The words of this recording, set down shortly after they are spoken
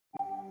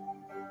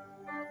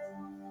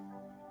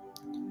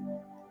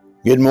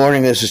Good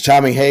morning. This is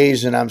Tommy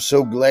Hayes, and I'm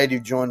so glad you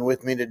joined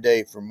with me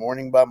today for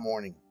Morning by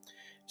Morning,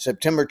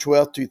 September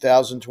 12th,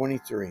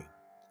 2023.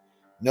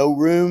 No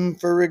room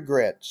for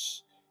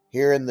regrets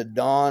here in the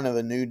dawn of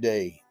a new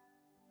day.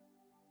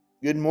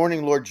 Good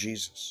morning, Lord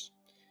Jesus.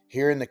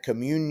 Here in the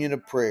communion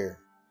of prayer,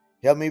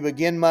 help me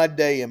begin my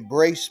day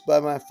embraced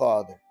by my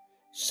Father,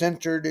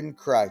 centered in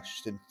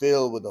Christ and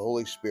filled with the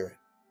Holy Spirit.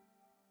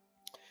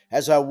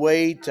 As I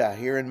wait, I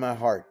hear in my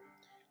heart,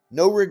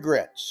 no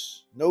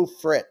regrets, no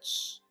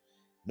frets,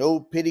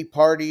 no pity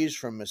parties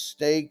from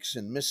mistakes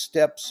and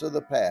missteps of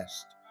the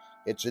past.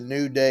 It's a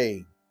new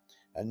day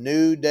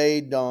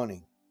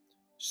dawning.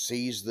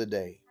 Seize the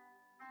day.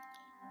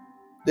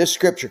 This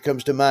scripture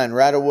comes to mind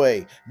right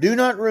away. Do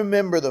not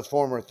remember the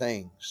former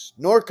things,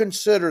 nor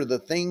consider the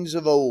things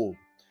of old.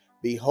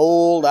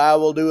 Behold, I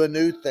will do a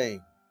new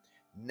thing.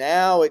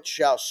 Now it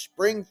shall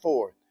spring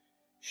forth.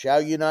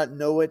 Shall you not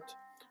know it?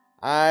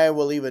 I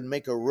will even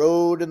make a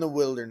road in the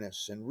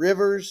wilderness and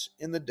rivers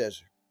in the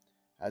desert.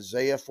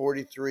 Isaiah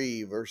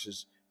 43,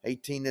 verses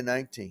 18 to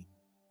 19.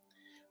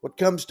 What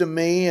comes to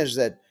me is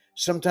that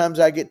sometimes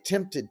I get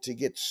tempted to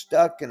get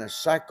stuck in a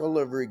cycle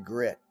of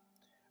regret.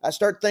 I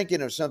start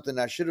thinking of something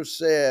I should have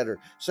said or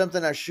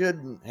something I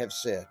shouldn't have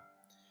said,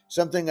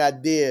 something I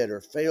did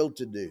or failed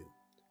to do,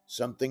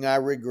 something I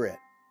regret.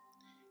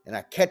 And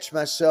I catch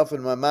myself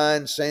in my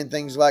mind saying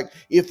things like,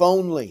 if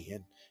only,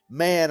 and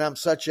man, I'm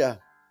such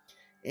a,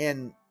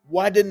 and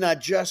why didn't I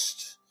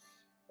just,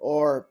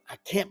 or I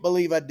can't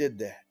believe I did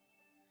that.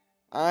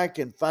 I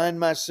can find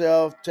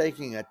myself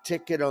taking a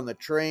ticket on the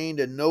train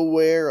to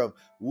nowhere of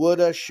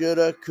woulda,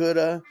 shoulda,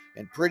 coulda,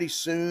 and pretty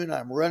soon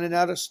I'm running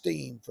out of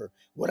steam for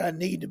what I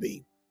need to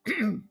be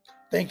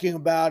thinking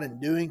about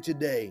and doing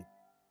today,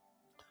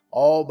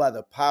 all by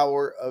the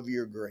power of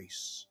your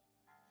grace.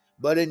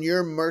 But in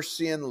your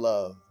mercy and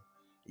love,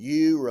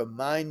 you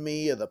remind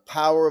me of the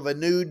power of a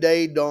new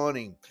day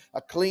dawning, a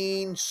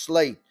clean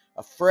slate,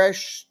 a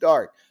fresh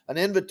start, an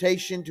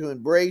invitation to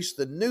embrace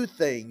the new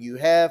thing you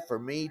have for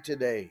me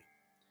today.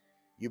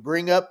 You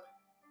bring up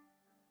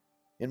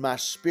in my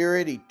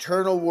spirit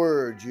eternal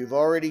words you've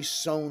already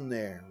sown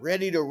there,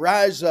 ready to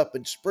rise up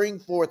and spring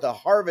forth a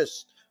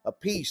harvest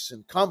of peace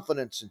and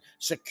confidence and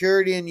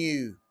security in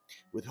you,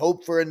 with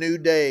hope for a new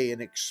day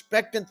and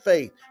expectant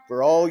faith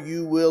for all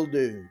you will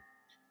do.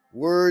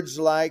 Words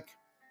like,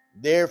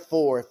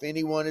 therefore, if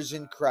anyone is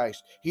in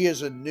Christ, he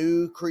is a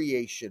new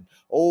creation.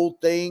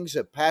 Old things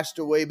have passed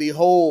away.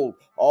 Behold,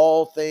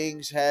 all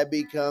things have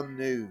become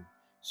new.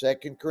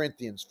 2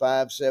 Corinthians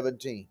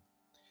 5:17.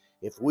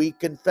 If we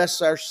confess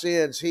our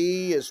sins,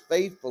 he is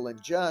faithful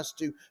and just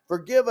to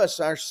forgive us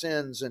our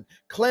sins and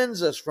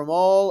cleanse us from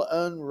all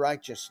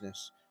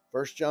unrighteousness.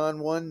 1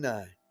 John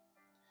 1:9.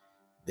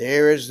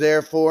 There is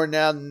therefore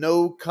now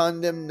no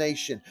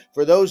condemnation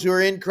for those who are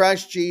in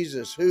Christ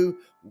Jesus, who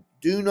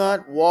do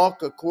not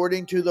walk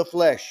according to the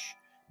flesh,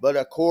 but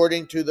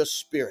according to the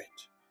Spirit.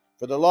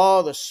 For the law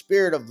of the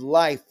Spirit of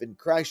life in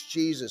Christ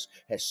Jesus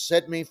has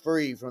set me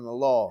free from the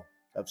law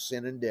of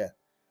sin and death.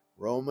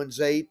 Romans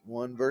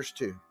 8:1 verse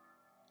 2.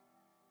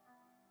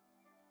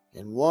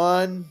 And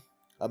one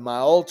of my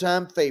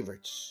all-time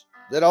favorites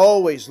that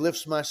always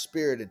lifts my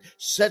spirit and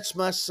sets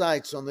my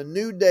sights on the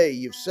new day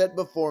you've set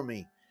before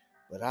me.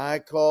 But I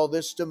call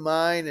this to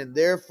mind, and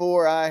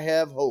therefore I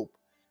have hope.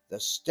 The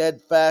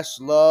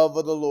steadfast love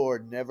of the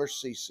Lord never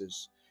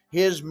ceases.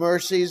 His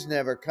mercies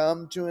never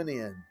come to an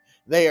end.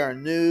 They are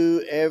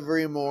new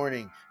every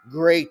morning.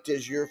 Great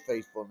is your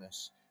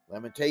faithfulness.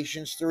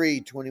 Lamentations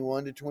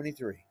 3:21 to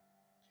 23.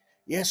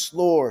 Yes,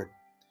 Lord.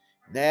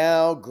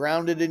 Now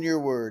grounded in your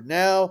word,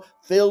 now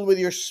filled with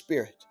your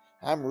spirit,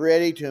 I'm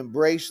ready to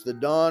embrace the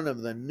dawn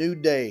of the new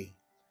day.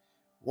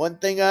 One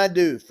thing I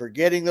do,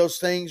 forgetting those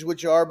things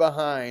which are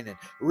behind and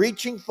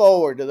reaching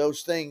forward to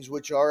those things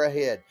which are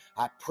ahead,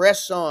 I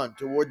press on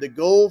toward the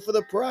goal for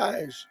the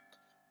prize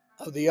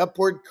of the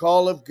upward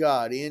call of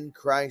God in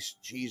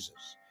Christ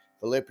Jesus.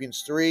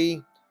 Philippians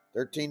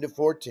 3:13 to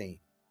 14.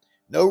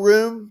 No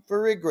room for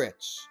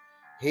regrets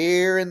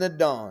here in the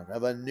dawn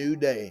of a new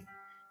day.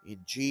 In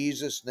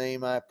Jesus'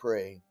 name I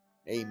pray.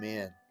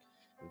 Amen.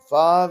 And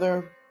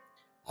Father,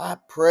 I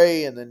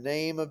pray in the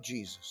name of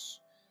Jesus,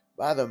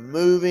 by the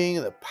moving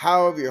and the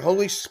power of your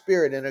Holy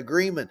Spirit, in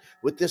agreement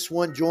with this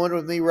one joined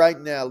with me right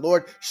now.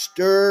 Lord,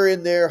 stir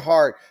in their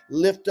heart,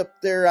 lift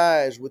up their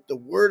eyes with the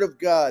Word of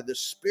God, the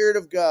Spirit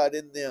of God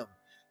in them,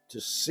 to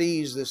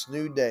seize this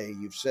new day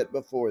you've set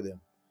before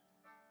them.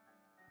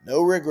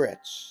 No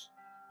regrets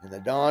in the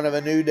dawn of a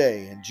new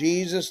day. In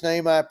Jesus'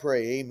 name I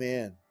pray.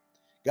 Amen.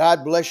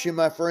 God bless you,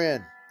 my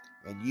friend,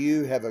 and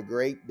you have a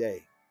great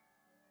day.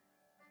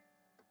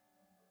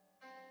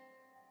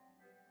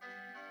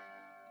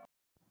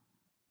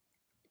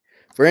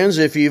 Friends,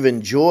 if you've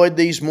enjoyed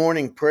these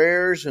morning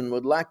prayers and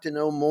would like to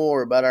know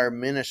more about our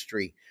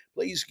ministry,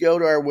 please go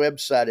to our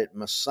website at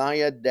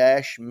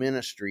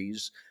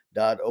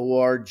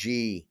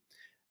messiah-ministries.org,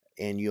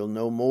 and you'll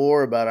know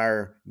more about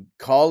our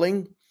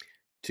calling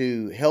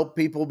to help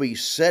people be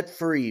set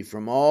free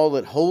from all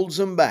that holds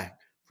them back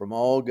from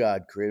all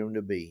God created them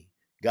to be.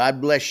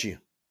 God bless you.